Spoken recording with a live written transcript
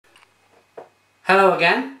Hello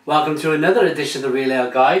again, welcome to another edition of the Real Ale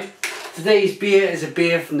Guide. Today's beer is a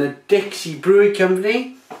beer from the Dixie Brewing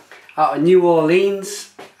Company out of New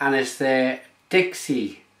Orleans, and it's their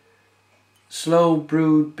Dixie Slow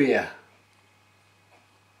Brewed beer.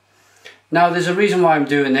 Now there's a reason why I'm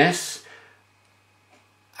doing this,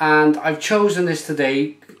 and I've chosen this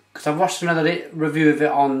today because I've watched another review of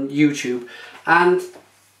it on YouTube, and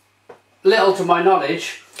little to my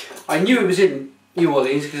knowledge, I knew it was in New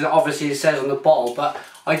Orleans because obviously it says on the bottle, but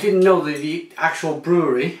I didn't know that the actual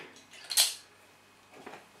brewery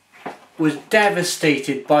was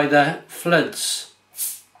devastated by the floods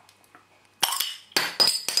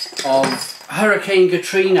of Hurricane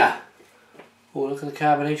Katrina. Oh, look at the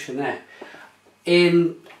carbonation there.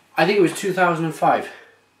 I think it was 2005.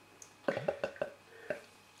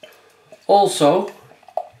 Also,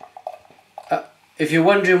 if you're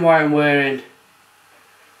wondering why I'm wearing...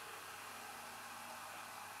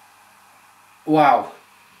 Wow,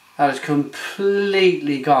 that has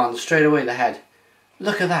completely gone straight away, the head.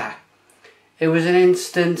 Look at that. It was an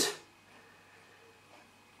instant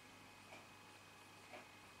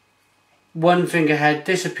one finger head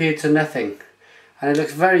disappeared to nothing, and it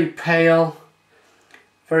looks very pale,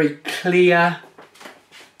 very clear.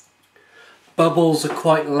 Bubbles are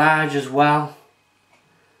quite large as well.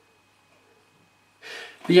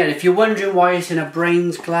 But yeah, if you're wondering why it's in a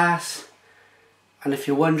Brains glass, and if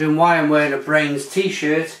you're wondering why I'm wearing a Brains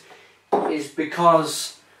t-shirt, is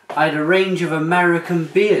because I had a range of American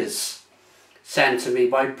beers sent to me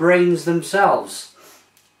by Brains themselves.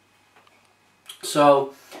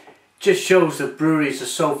 So just shows that breweries are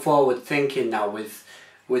so forward thinking now with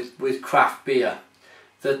craft beer,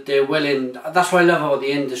 that they're willing, that's what I love about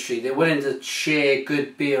the industry, they're willing to share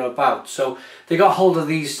good beer about. So they got hold of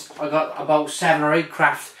these, I got about 7 or 8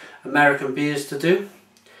 craft American beers to do,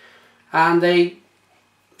 and they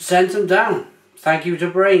sent them down. Thank you to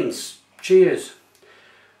Brains. Cheers.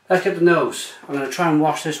 Let's get the nose. I'm going to try and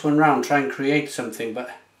wash this one round, try and create something, but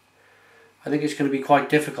I think it's going to be quite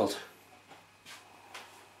difficult.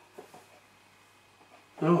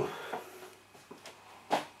 Oh.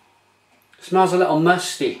 Smells a little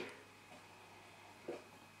musty.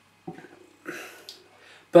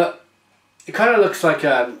 But it kind of looks like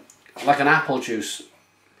an apple juice.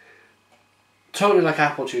 Totally like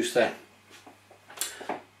apple juice there.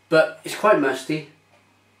 But it's quite musty,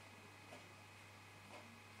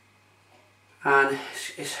 and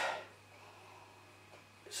it's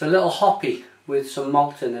a little hoppy with some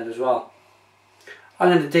malt in it as well. I'm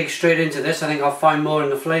going to dig straight into this. I think I'll find more in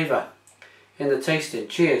the flavour, in the tasting.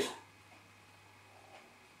 Cheers.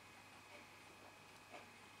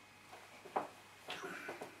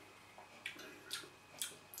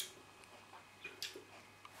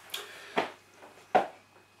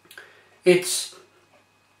 It's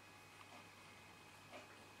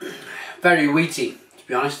very wheaty, to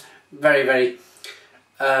be honest. Very,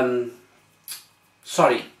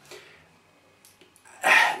 sorry.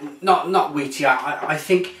 Not wheaty. I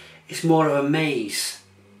think it's more of a maize.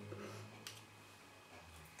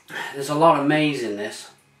 There's a lot of maize in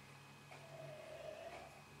this.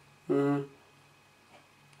 And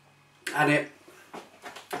it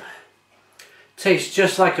tastes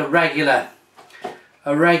just like a regular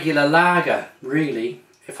lager, really,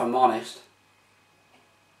 if I'm honest.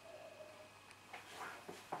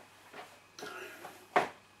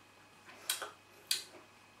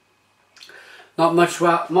 Not much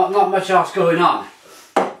else going on.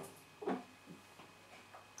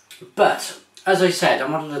 But as I said, I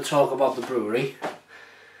wanted to talk about the brewery.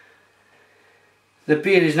 The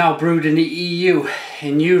beer is now brewed in the EU,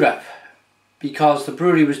 in Europe, because the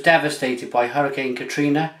brewery was devastated by Hurricane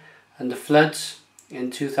Katrina and the floods in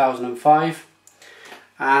 2005.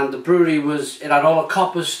 And the brewery it had all the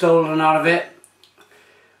coppers stolen out of it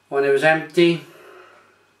when it was empty.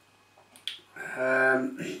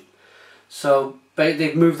 So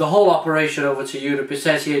they've moved the whole operation over to Europe. It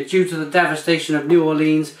says here, due to the devastation of New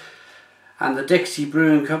Orleans and the Dixie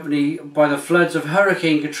Brewing Company by the floods of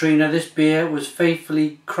Hurricane Katrina, this beer was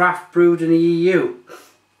faithfully craft brewed in the EU.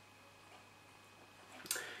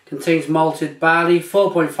 Contains malted barley,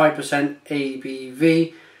 4.5%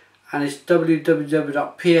 ABV, and it's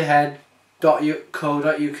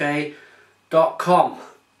www.peerhead.co.uk.com.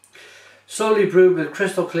 Solely brewed with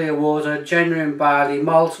crystal clear water, genuine barley,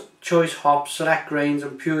 malt, choice hops, select grains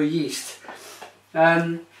and pure yeast.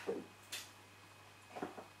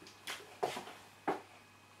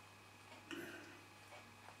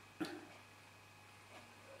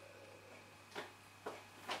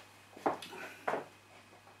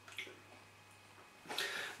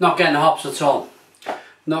 Not getting the hops at all.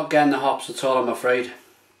 Not getting the hops at all, I'm afraid.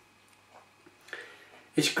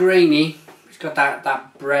 It's grainy. It's got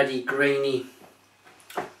that bready, grainy.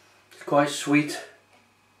 It's quite sweet.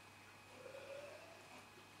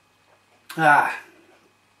 Yeah,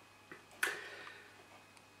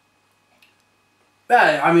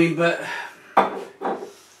 I mean, but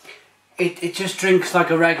it just drinks like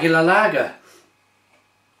a regular lager.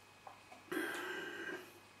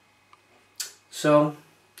 So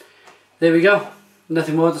there we go.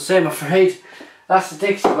 Nothing more to say, I'm afraid. That's the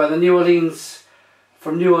Dixie by the New Orleans,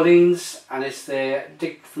 from New Orleans, and it's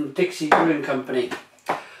from Dixie Brewing Company.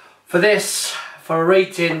 For this, for a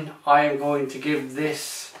rating, I am going to give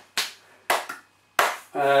this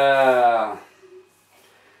 5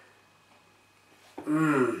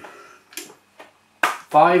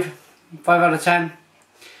 out of 10.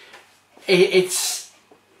 It's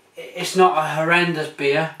not a horrendous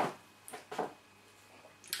beer,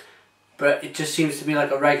 but it just seems to me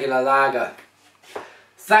like a regular lager.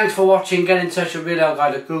 Thanks for watching. Get in touch with Real Ale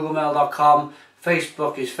Guide at googlemail.com.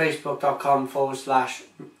 Facebook is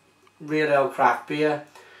facebook.com/Real Ale Craft Beer,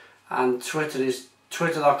 and Twitter is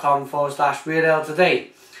twitter.com/Real Ale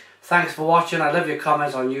Today. Thanks for watching. I love your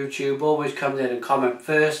comments on YouTube. Always come in and comment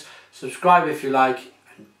first. Subscribe if you like,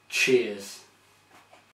 and cheers.